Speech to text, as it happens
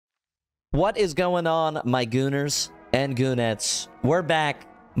What is going on, my gooners and goonettes? We're back.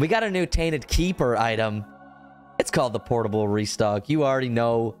 We got a new Tainted Keeper item. It's called the Portable Restock. You already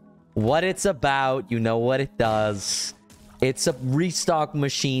know what it's about. You know what it does. It's a restock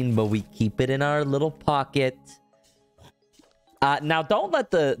machine, but we keep it in our little pocket. Now, don't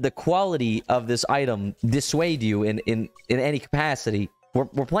let the quality of this item dissuade you in any capacity.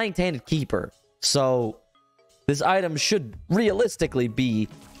 We're playing Tainted Keeper, so this item should realistically be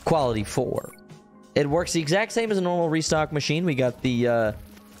quality 4. It works the exact same as a normal restock machine. We got the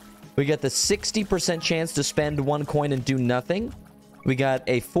 60% chance to spend 1 coin and do nothing. We got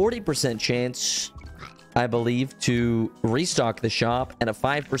a 40% chance, I believe, to restock the shop, and a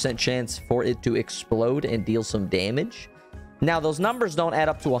 5% chance for it to explode and deal some damage. Now, those numbers don't add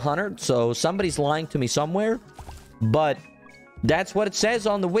up to 100, so somebody's lying to me somewhere, but that's what it says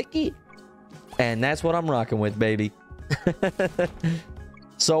on the wiki, and that's what I'm rocking with, baby.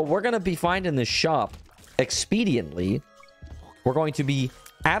 So we're going to be finding this shop expediently. We're going to be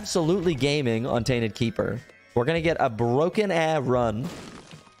absolutely gaming on Tainted Keeper. We're going to get a broken run,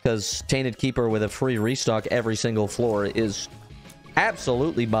 because Tainted Keeper with a free restock every single floor is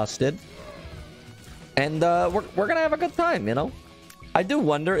absolutely busted. And we're going to have a good time, you know? I do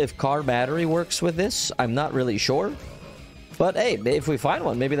wonder if car battery works with this. I'm not really sure. But hey, if we find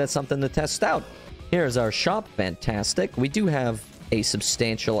one, maybe that's something to test out. Here's our shop. Fantastic. We do have a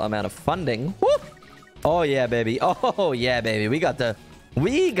substantial amount of funding. Woo! Oh yeah, baby. Oh yeah, baby. We got the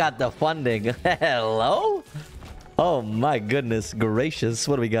funding. Hello? Oh my goodness gracious.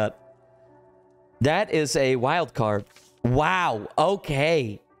 What do we got? That is a wild card. Wow.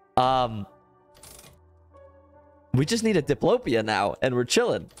 Okay. We just need a Diplopia now, and we're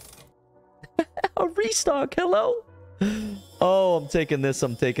chilling. A restock. Hello? Oh, I'm taking this.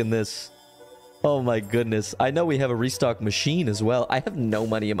 I'm taking this. Oh my goodness. I know we have a restock machine as well. I have no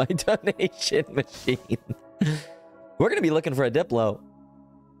money in my donation machine. We're going to be looking for a Diplo.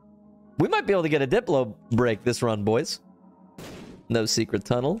 We might be able to get a Diplo break this run, boys. No secret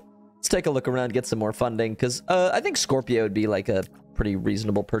tunnel. Let's take a look around, get some more funding, because I think Scorpio would be like a pretty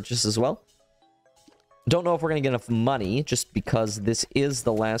reasonable purchase as well. Don't know if we're going to get enough money, just because this is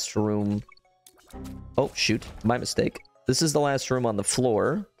the last room. Oh, shoot. My mistake. This is the last room on the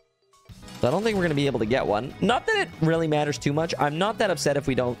floor. So I don't think we're going to be able to get one. Not that it really matters too much. I'm not that upset if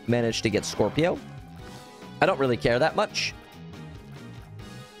we don't manage to get Scorpio. I don't really care that much.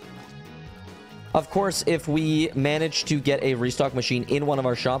 Of course, if we manage to get a restock machine in one of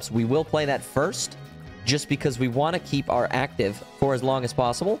our shops, we will play that first, just because we want to keep our active for as long as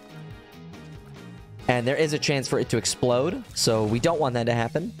possible. And there is a chance for it to explode, so we don't want that to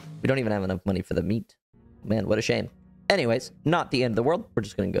happen. We don't even have enough money for the meat. Man, what a shame. Anyways, not the end of the world. We're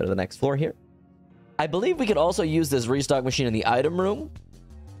just going to go to the next floor here. I believe we could also use this restock machine in the item room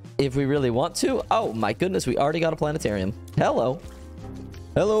if we really want to. Oh, my goodness. We already got a planetarium. Hello.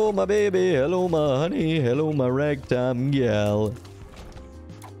 Hello, my baby. Hello, my honey. Hello, my ragtime gal.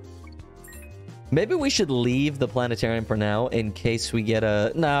 Maybe we should leave the planetarium for now in case we get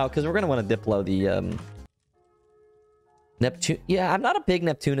a... No, because we're going to want to Diplo the... Neptune... Yeah, I'm not a big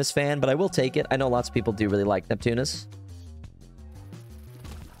Neptunus fan, but I will take it. I know lots of people do really like Neptunus.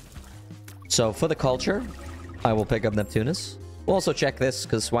 So, for the culture, I will pick up Neptunus. We'll also check this,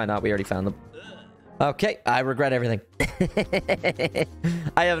 because why not? We already found them. Okay, I regret everything.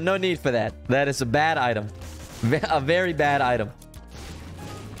 I have no need for that. That is a bad item. A very bad item.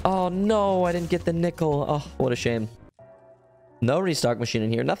 Oh, no, I didn't get the nickel. Oh, what a shame. No restock machine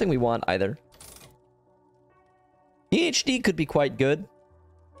in here. Nothing we want either. PhD could be quite good.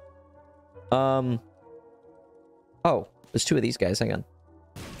 Oh, there's 2 of these guys. Hang on.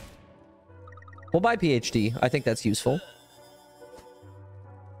 We'll buy PhD. I think that's useful.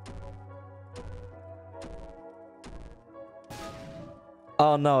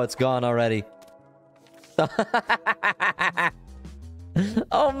 Oh, no, it's gone already.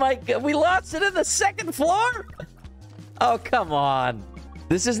 Oh, my God. We lost it in the 2nd floor? Oh, come on.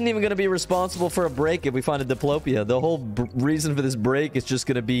 This isn't even going to be responsible for a break if we find a Diplopia. The whole reason for this break is just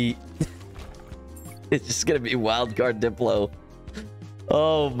going to be... It's just going to be wildcard Diplo.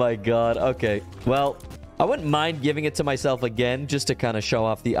 Oh my god. Okay. Well, I wouldn't mind giving it to myself again just to kind of show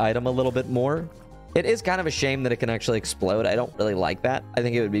off the item a little bit more. It is kind of a shame that it can actually explode. I don't really like that. I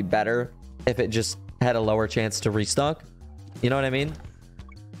think it would be better if it just had a lower chance to restock. You know what I mean?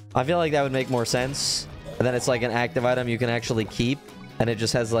 I feel like that would make more sense. And then it's like an active item you can actually keep. And it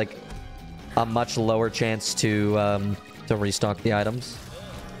just has like a much lower chance to restock the items.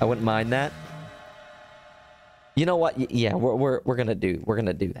 I wouldn't mind that. You know what? Yeah, we're gonna do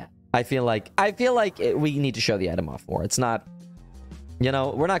that. I feel like we need to show the item off more. It's not You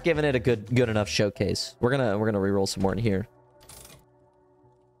know, we're not giving it a good enough showcase. We're gonna reroll some more in here.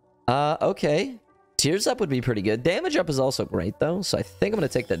 Okay. Tears up would be pretty good. Damage up is also great, though. So I think I'm gonna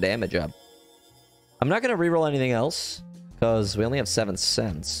take the damage up. I'm not gonna reroll anything else because we only have 7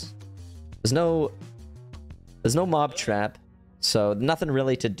 cents. There's no mob trap, so nothing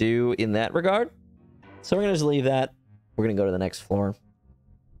really to do in that regard. So we're gonna just leave that. We're gonna go to the next floor.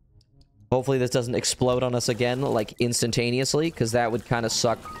 Hopefully this doesn't explode on us again, like, instantaneously, because that would kind of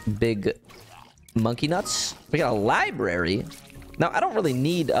suck big monkey nuts. We got a library. Now, I don't really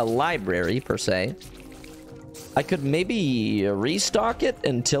need a library, per se. I could maybe restock it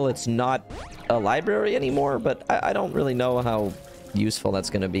until it's not a library anymore, but I don't really know how useful that's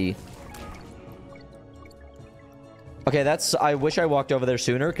going to be. Okay, that's... I wish I walked over there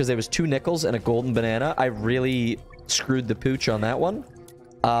sooner, because there was 2 nickels and a golden banana. I really screwed the pooch on that one.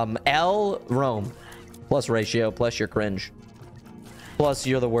 L, Rome. Plus ratio, plus your cringe. Plus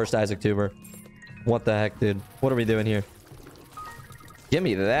you're the worst Isaac Tuber. What the heck, dude? What are we doing here? Give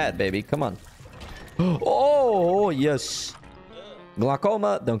me that, baby. Come on. Oh, yes.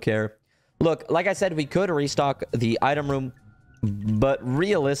 Glaucoma, don't care. Look, like I said, we could restock the item room, but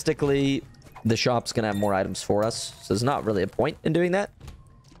realistically, the shop's gonna have more items for us, so there's not really a point in doing that.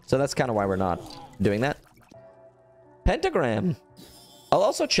 So that's kind of why we're not doing that. Pentagram. I'll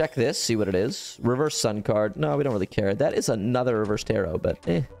also check this, see what it is. Reverse sun card. No, we don't really care. That is another reverse tarot, but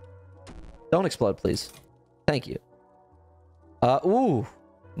eh. Don't explode, please. Thank you. Ooh.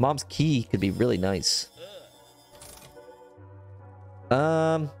 Mom's key could be really nice.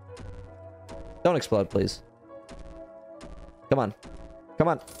 Don't explode, please. Come on. Come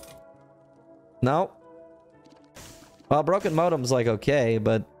on. No. Well, broken modem's like okay,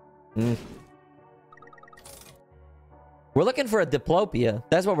 but... We're looking for a diplopia.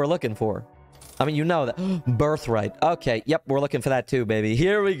 That's what we're looking for. I mean, you know that. Birthright. Okay. Yep, we're looking for that too, baby.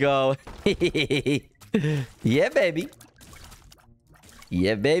 Here we go. Yeah, baby.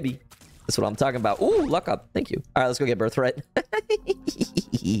 Yeah, baby. That's what I'm talking about. Ooh, luck up. Thank you. All right, let's go get birthright.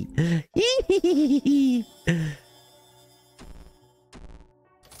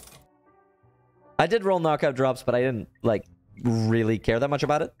 I did roll knockout drops, but I didn't, like, really care that much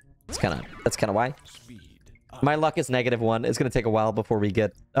about it. That's kind of why. My luck is -1. It's going to take a while before we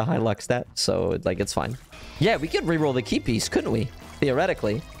get a high luck stat, so, like, it's fine. Yeah, we could reroll the key piece, couldn't we?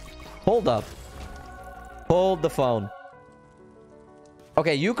 Theoretically. Hold up. Hold the phone.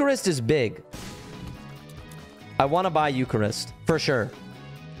 Okay, Eucharist is big. I want to buy Eucharist, for sure.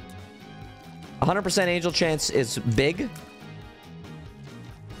 100% angel chance is big.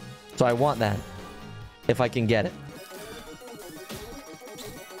 So I want that. If I can get it.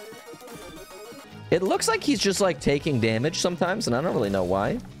 It looks like he's just, like, taking damage sometimes, and I don't really know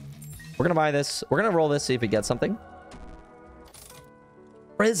why. We're gonna buy this. We're gonna roll this, see if we get something.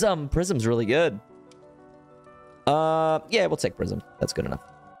 Prism. Prism's really good. Yeah, we'll take Prism. That's good enough.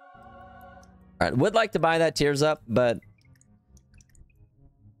 Alright, would like to buy that Tears Up, but...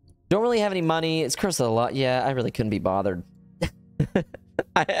 don't really have any money. It's Curse of the Lost. Yeah, I really couldn't be bothered.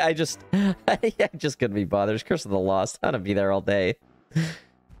 I just couldn't be bothered. It's Curse of the Lost. I'm gonna be there all day.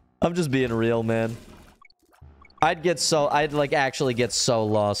 I'm just being real, man. I'd like actually get so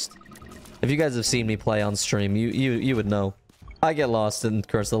lost. If you guys have seen me play on stream, you would know. I get lost in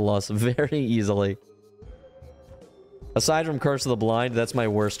Curse of the Lost very easily. Aside from Curse of the Blind, that's my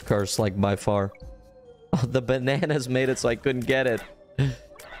worst curse, like, by far. Oh, the bananas made it so I couldn't get it.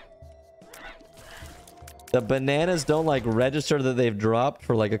 The bananas don't, like, register that they've dropped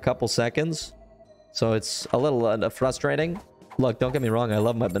for, like, a couple seconds. So it's a little frustrating. Look, don't get me wrong, I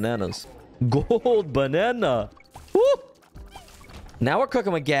love my bananas. Gold banana! Woo! Now we're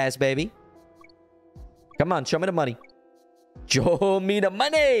cooking with gas, baby. Come on, show me the money. Show me the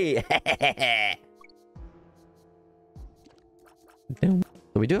money! So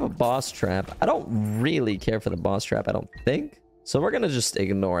we do have a boss trap. I don't really care for the boss trap, I don't think. So we're gonna just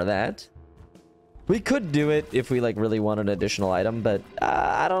ignore that. We could do it if we, like, really want an additional item, but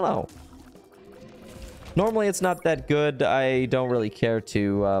I don't know. Normally, it's not that good. I don't really care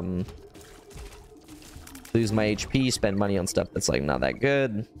to lose my HP, spend money on stuff that's, like, not that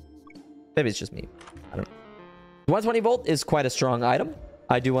good. Maybe it's just me. I don't know. 120 volt is quite a strong item.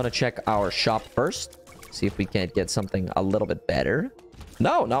 I do want to check our shop first. See if we can't get something a little bit better.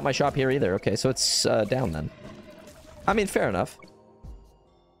 No, not my shop here either. Okay, so it's down then. I mean, fair enough.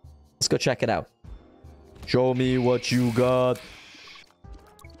 Let's go check it out. Show me what you got.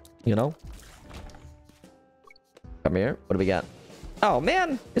 You know? Come here. What do we got? Oh,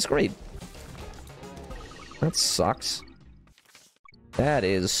 man. It's great. That sucks. That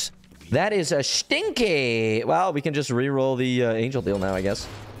is That is a stinky. Well, we can just re-roll the angel deal now, I guess.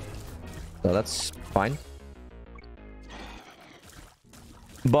 So that's fine.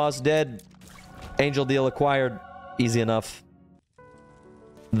 Boss dead. Angel deal acquired. Easy enough.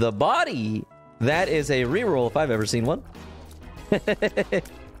 The body. That is a re-roll if I've ever seen one.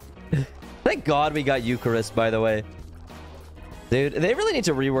 Thank God we got Eucharist, by the way. Dude, they really need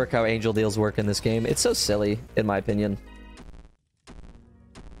to rework how angel deals work in this game. It's so silly, in my opinion.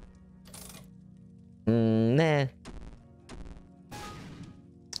 Nah.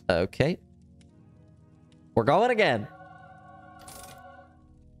 Okay. We're going again.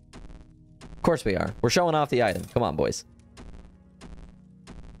 Of course we are. We're showing off the item. Come on, boys.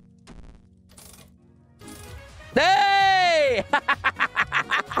 Hey!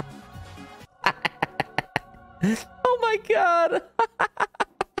 Oh my God.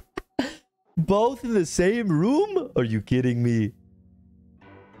 Both in the same room? Are you kidding me?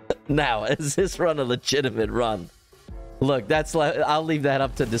 Now, is this run a legitimate run? Look, that's like, I'll leave that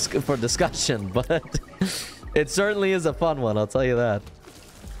up to for discussion, but it certainly is a fun one, I'll tell you that.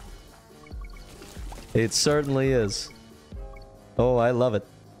 It certainly is. Oh, I love it.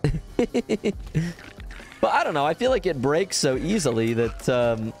 But I don't know, I feel like it breaks so easily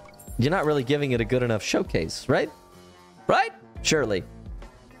that you're not really giving it a good enough showcase, right? Right? Surely.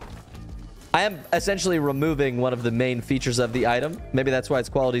 I am essentially removing one of the main features of the item. Maybe that's why it's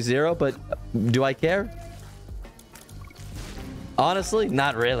quality 0, but do I care? Honestly,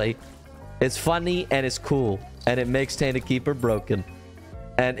 not really. It's funny and it's cool, and it makes Tainted Keeper broken.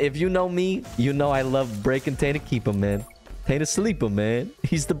 And if you know me, you know I love breaking Tainted Keeper, man. Tainted Sleeper, man.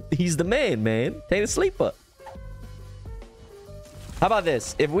 He's the man. Tainted Sleeper. How about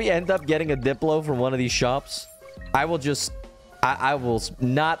this? If we end up getting a Diplo from one of these shops, I will just... I will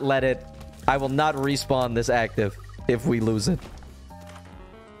not let it... I will not respawn this active if we lose it.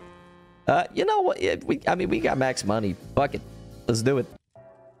 You know what? I mean, we got max money. Fuck it. Let's do it.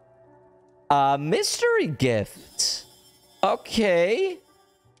 Mystery gift. Okay.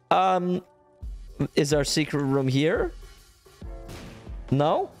 Is our secret room here?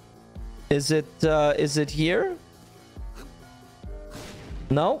 No? Is it here?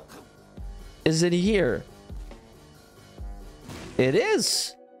 No? Is it here? It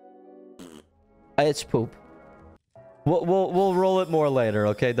is. It's poop. We'll roll it more later,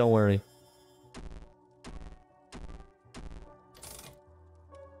 okay? Don't worry.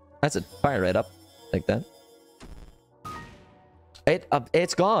 That's a fire right up like that.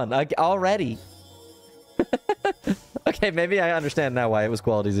 It's gone already. Okay, maybe I understand now why it was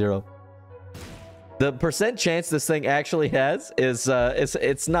quality 0. The percent chance this thing actually has is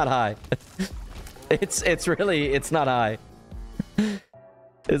it's not high. it's really not high.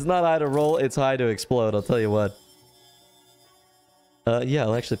 It's not high to roll, it's high to explode, I'll tell you what. Yeah,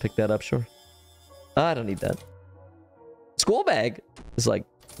 I'll actually pick that up, sure. I don't need that. School bag is like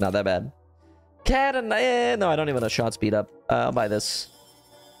not that bad. Cat and no, I don't even have a shot speed up. I'll buy this.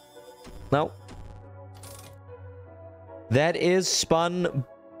 No. That is spun,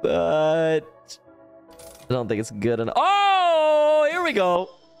 but I don't think it's good enough. Oh, here we go.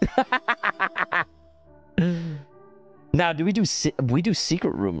 Now, we do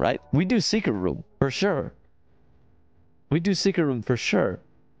secret room, right? We do secret room for sure. We do secret room for sure.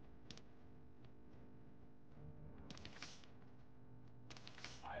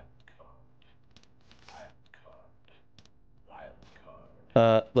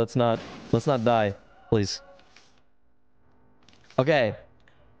 Let's not die, please. Okay.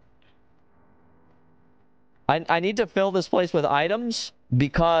 I need to fill this place with items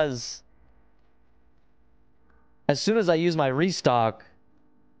because as soon as I use my restock,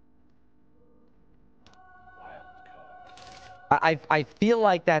 I feel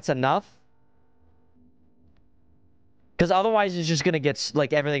like that's enough. Because otherwise it's just going to get,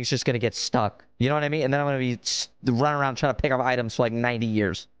 like, everything's just going to get stuck. You know what I mean? And then I'm going to be running around trying to pick up items for like 90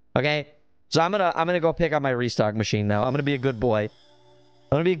 years. Okay? So I'm gonna go pick up my restock machine now. I'm gonna be a good boy. I'm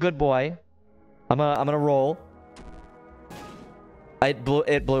gonna be a good boy. I'm gonna roll. It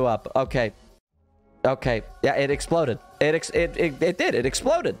blew up. Okay. Okay. Yeah, it exploded. It did. It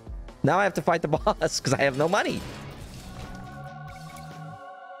exploded. Now I have to fight the boss because I have no money.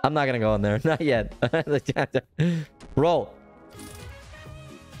 I'm not gonna go in there. Not yet. Roll.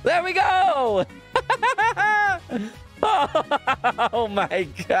 There we go! Oh my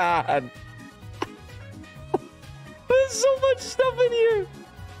god. There's so much stuff in here.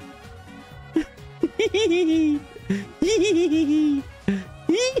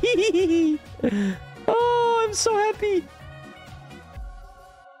 Oh, I'm so happy.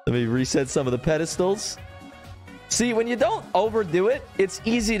 Let me reset some of the pedestals. See, when you don't overdo it, it's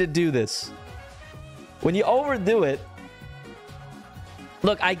easy to do this. When you overdo it...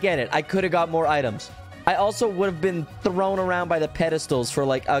 Look, I get it. I could have got more items. I also would have been thrown around by the pedestals for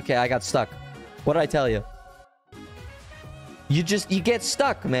like... Okay, I got stuck. What did I tell you? You get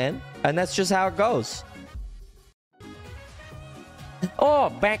stuck, man. And that's just how it goes.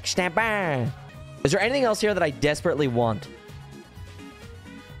 Oh, backstabber. Is there anything else here that I desperately want?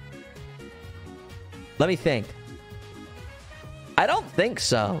 Let me think. I don't think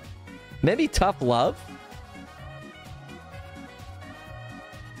so. Maybe tough love?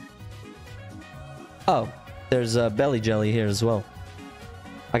 Oh, there's a belly jelly here as well.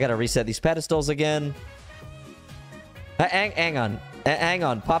 I gotta reset these pedestals again. Hang on. Hang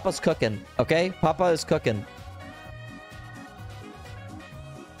on. Papa's cooking, okay? Papa is cooking.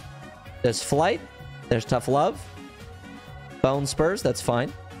 There's flight. There's tough love. Bone spurs. That's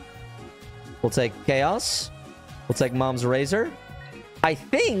fine. We'll take chaos. We'll take mom's razor. I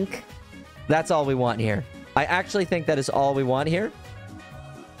think that's all we want here. I actually think that is all we want here.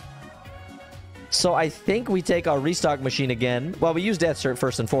 So I think we take our restock machine again. Well, we use death cert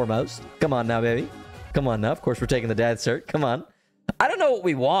first and foremost. Come on now, baby. Come on now. Of course, we're taking the death cert. Come on. I don't know what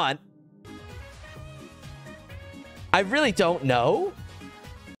we want. I really don't know.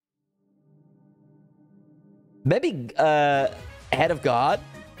 Maybe head of God.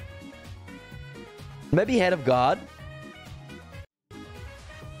 Maybe head of God.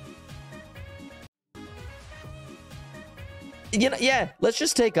 You know, yeah, let's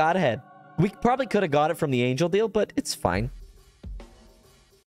just take Godhead. We probably could have got it from the angel deal, but it's fine.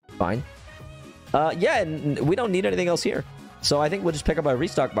 Fine. Yeah, and we don't need anything else here. So I think we'll just pick up our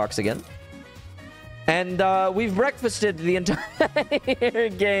restock box again. And we've breakfasted the entire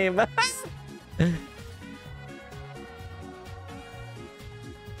game.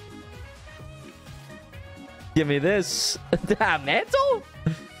 Give me this. Mantle?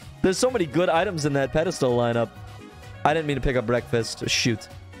 There's so many good items in that pedestal lineup. I didn't mean to pick up breakfast. Shoot.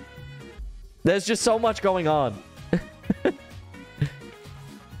 There's just so much going on.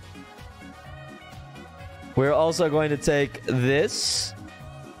 We're also going to take this.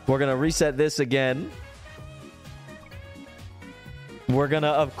 We're going to reset this again. We're going to,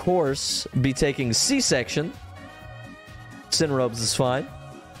 of course, be taking C-section. Sin robes is fine.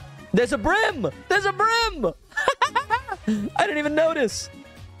 There's a brim! There's a brim! I didn't even notice.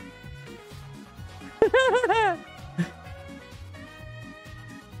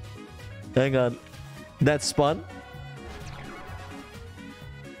 Hang on. That's spun.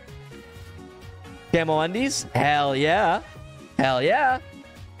 Camo undies? Hell yeah. Hell yeah.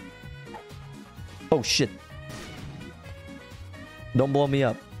 Oh, shit. Don't blow me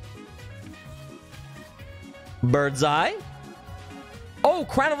up. Bird's eye? Oh,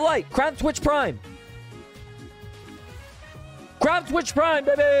 Crown of Light. Crown of Twitch Prime. Crown of Twitch Prime,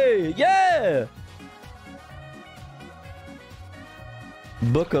 baby. Yeah.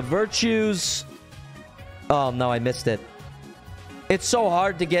 Book of Virtues. Oh, no, I missed it. It's so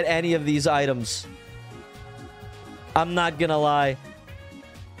hard to get any of these items. I'm not gonna lie.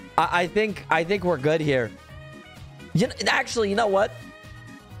 I think we're good here. Actually, you know what?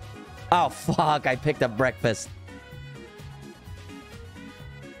 Oh, fuck. I picked up breakfast.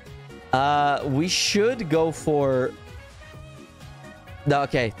 We should go for...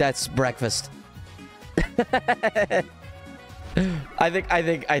 Okay, that's breakfast. I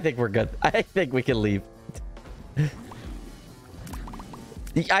think we're good. I think we can leave.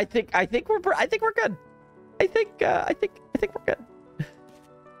 I think we're good. I think we're good.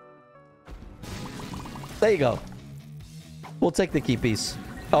 There you go. We'll take the key piece.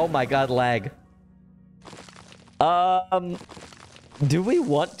 Oh my god, lag. Do we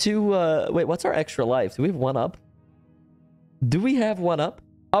want to wait, what's our extra life? Do we have one up? Do we have one up?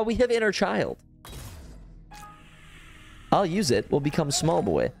 Oh, we have inner child. I'll use it. We'll become small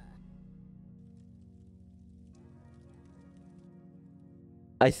boy.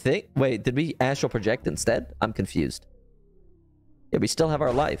 I think... Wait, did we astral project instead? I'm confused. Yeah, we still have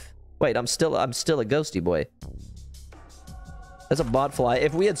our life. Wait, I'm still a ghosty boy. That's a bot fly.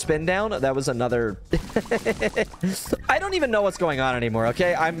 If we had spin down, that was another... I don't even know what's going on anymore,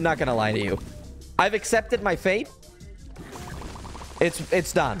 okay? I'm not gonna lie to you. I've accepted my fate.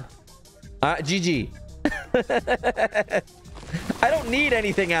 It's done. GG. I don't need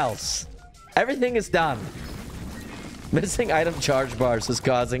anything else. Everything is done. Missing item charge bars is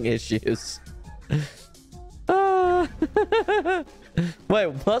causing issues. Wait,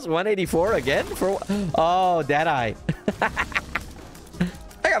 plus 184 again? Oh, Deadeye.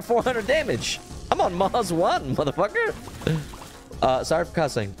 I got 400 damage. I'm on Maz 1, motherfucker. Sorry for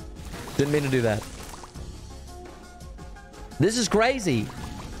cussing. Didn't mean to do that. This is crazy.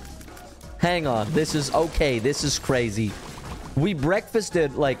 Hang on. This is okay. This is crazy. We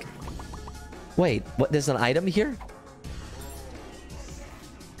breakfasted like... Wait, what? There's an item here?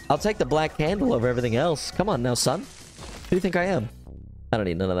 I'll take the black candle over everything else. Come on now, son. Who do you think I am? I don't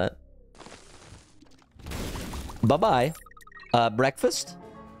need none of that. Bye-bye. Breakfast?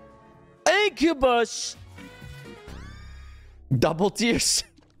 Incubus! Double tears.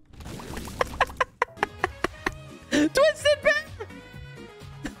 Twisted bear!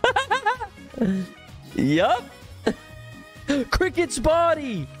 Yup. Cricket's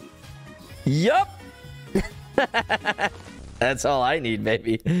body. Yup. That's all I need,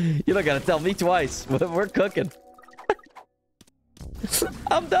 baby. You don't gotta tell me twice. We're cooking.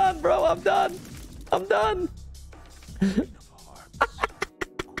 I'm done, bro. I'm done. I'm done.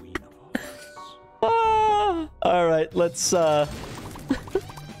 All right, let's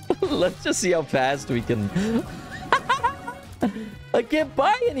let's just see how fast we can. I can't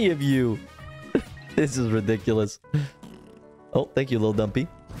buy any of you. This is ridiculous. Oh, thank you, little dumpy.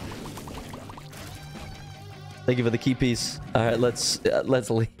 Thank you for the key piece. All right, let's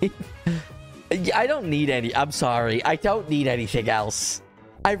leave. I don't need any. I'm sorry. I don't need anything else.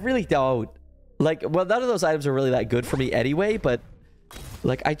 I really don't. Like, well, none of those items are really that good for me anyway, but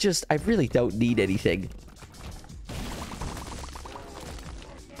like, I really don't need anything.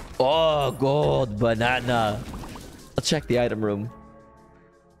 Oh, gold banana. I'll check the item room.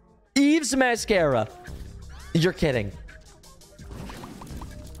 Eve's mascara. You're kidding.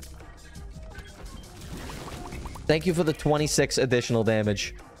 Thank you for the 26 additional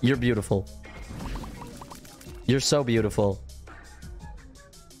damage. You're beautiful. You're so beautiful.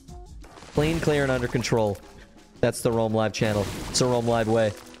 Clean, clear, and under control. That's the Roam Live channel. It's a Roam Live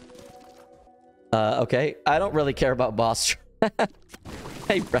way. Okay. I don't really care about boss.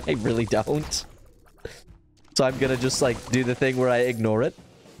 I really don't. So I'm gonna just, like, do the thing where I ignore it.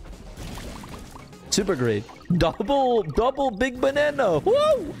 Super great. Double big banana.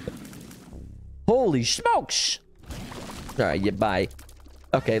 Whoa! Holy smokes. All right, yeah, bye.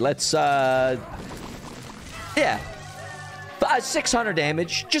 Okay, let's, yeah. 600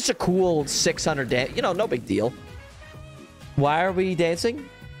 damage. Just a cool 600 damage. You know, no big deal. Why are we dancing?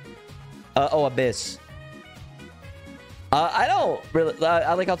 Oh, Abyss. I don't really...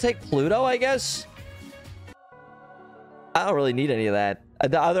 like, I'll take Pluto, I guess. I don't really need any of that.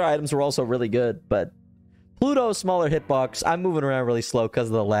 The other items were also really good, but... Pluto, smaller hitbox. I'm moving around really slow because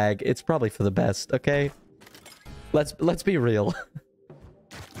of the lag. It's probably for the best, okay? Let's be real.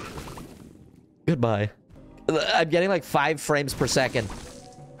 Goodbye. I'm getting like 5 frames per second.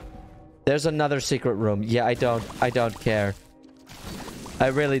 There's another secret room. Yeah, I don't care. I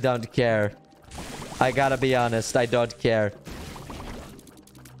really don't care. I gotta be honest, I don't care.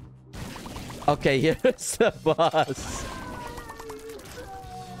 Okay, here's the boss.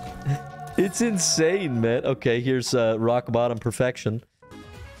 It's insane, man. Okay, here's rock bottom perfection.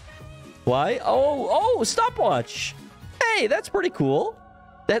 Why? Oh, stopwatch. Hey, that's pretty cool.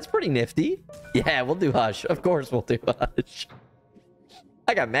 That's pretty nifty. Yeah, we'll do Hush. Of course we'll do Hush.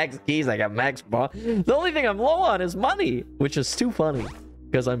 I got max keys. I got max ball. The only thing I'm low on is money, which is too funny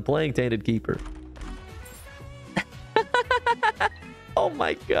because I'm playing Tainted Keeper. Oh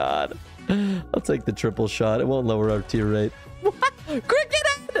my god. I'll take the triple shot. It won't lower our tier rate. Cricket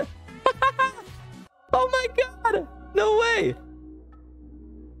head! Oh my god! No way!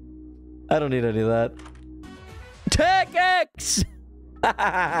 I don't need any of that. Tech X!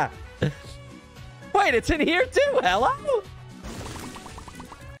 Wait, it's in here too? Hello?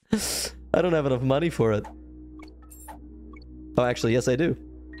 I don't have enough money for it. Oh, actually, yes, I do.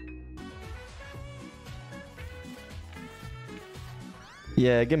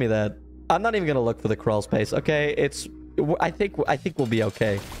 Yeah, give me that. I'm not even gonna look for the crawl space. Okay, it's... I think we'll be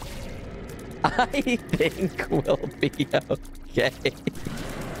okay. I think we'll be okay.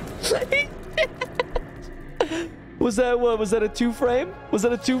 Was that what? Was that a 2-frame? Was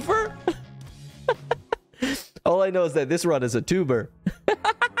that a twofer? All I know is that this run is a tuber.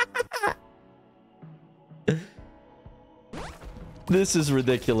 This is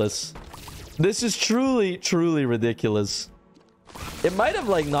ridiculous. This is truly, truly ridiculous. It might have,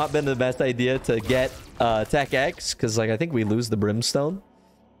 like, not been the best idea to get Tech X, because, like, I think we lose the Brimstone.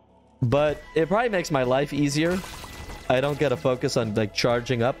 But it probably makes my life easier. I don't get to focus on, like,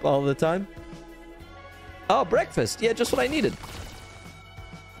 charging up all the time. Oh, breakfast. Yeah, just what I needed.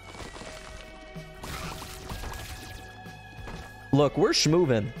 Look, we're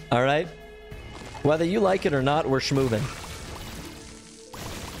schmoovin', all right? Whether you like it or not, we're schmoovin'.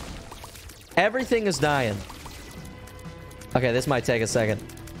 Everything is dying. Okay, this might take a second.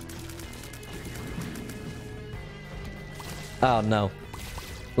 Oh, no.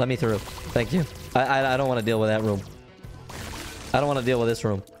 Let me through. Thank you. I don't want to deal with that room. I don't want to deal with this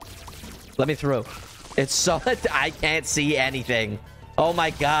room. Let me through. It's so... I can't see anything. Oh,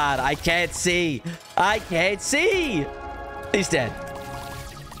 my God. I can't see. I can't see. He's dead.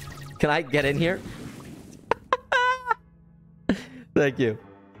 Can I get in here? Thank you.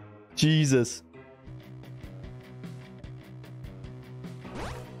 Jesus.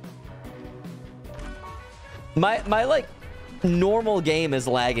 My like normal game is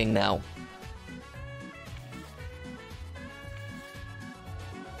lagging now.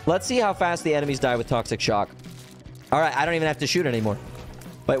 Let's see how fast the enemies die with toxic shock. All right, I don't even have to shoot anymore.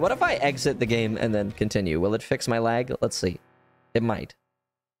 Wait, what if I exit the game and then continue? Will it fix my lag? Let's see. It might.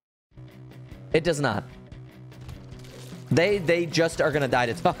 It does not. They just are gonna die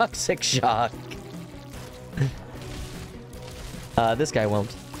to toxic shock. This guy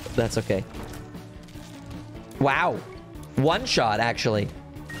won't. That's okay. Wow. One shot, actually.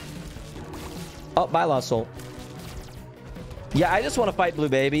 Oh, bye, Lost Soul. Yeah, I just want to fight Blue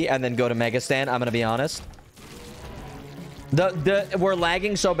Baby and then go to Mega Stand. I'm gonna be honest. We're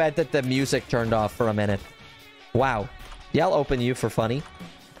lagging so bad that the music turned off for a minute. Wow. Yeah, I'll open you for funny.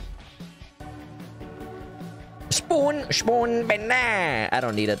 Spoon, banana. I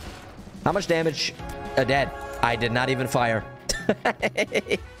don't need it. How much damage? Dead. I did not even fire.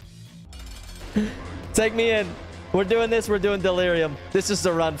 Take me in. We're doing this. We're doing delirium. This is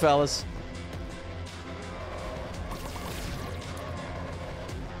the run, fellas.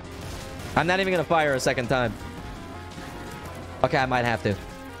 I'm not even going to fire a second time. Okay, I might have to.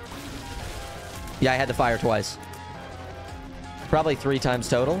 Yeah, I had to fire twice. Probably 3 times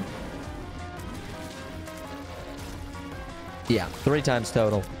total. Yeah, 3 times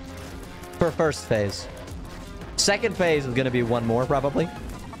total. For first phase. Second phase is going to be 1 more, probably.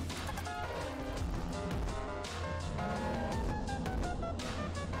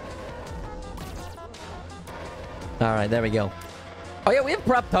 All right, there we go. Oh, yeah, we have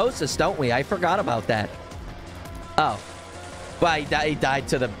proptosis, don't we? I forgot about that. Oh. Well, he died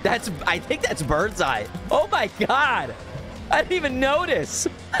to the... I think that's Birdseye. Oh, my God. I didn't even notice.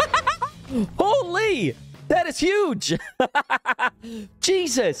 Holy. That is huge.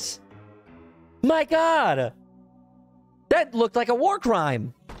 Jesus. My God. That looked like a war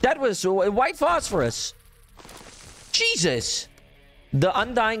crime. That was white phosphorus. Jesus. The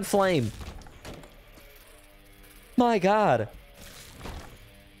undying flame. My God.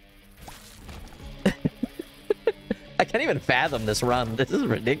 I can't even fathom this run. This is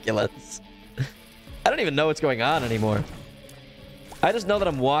ridiculous. I don't even know what's going on anymore. I just know that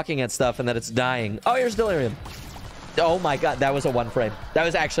I'm walking at stuff and that it's dying. Oh, here's delirium. Oh my God, that was a 1 frame. That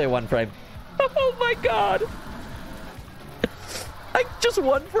was actually a 1 frame. Oh my God. I just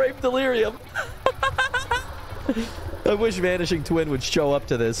 1 frame delirium. I wish Vanishing Twin would show up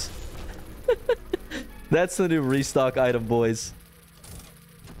to this. That's the new restock item, boys.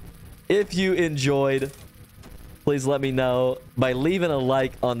 If you enjoyed, please let me know by leaving a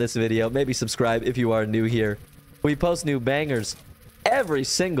like on this video. Maybe subscribe if you are new here. We post new bangers every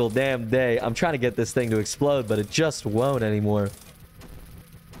single damn day. I'm trying to get this thing to explode, but it just won't anymore.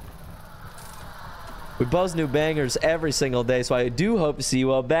 We post new bangers every single day, so I do hope to see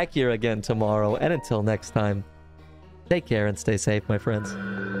you all back here again tomorrow. And until next time, take care and stay safe, my friends.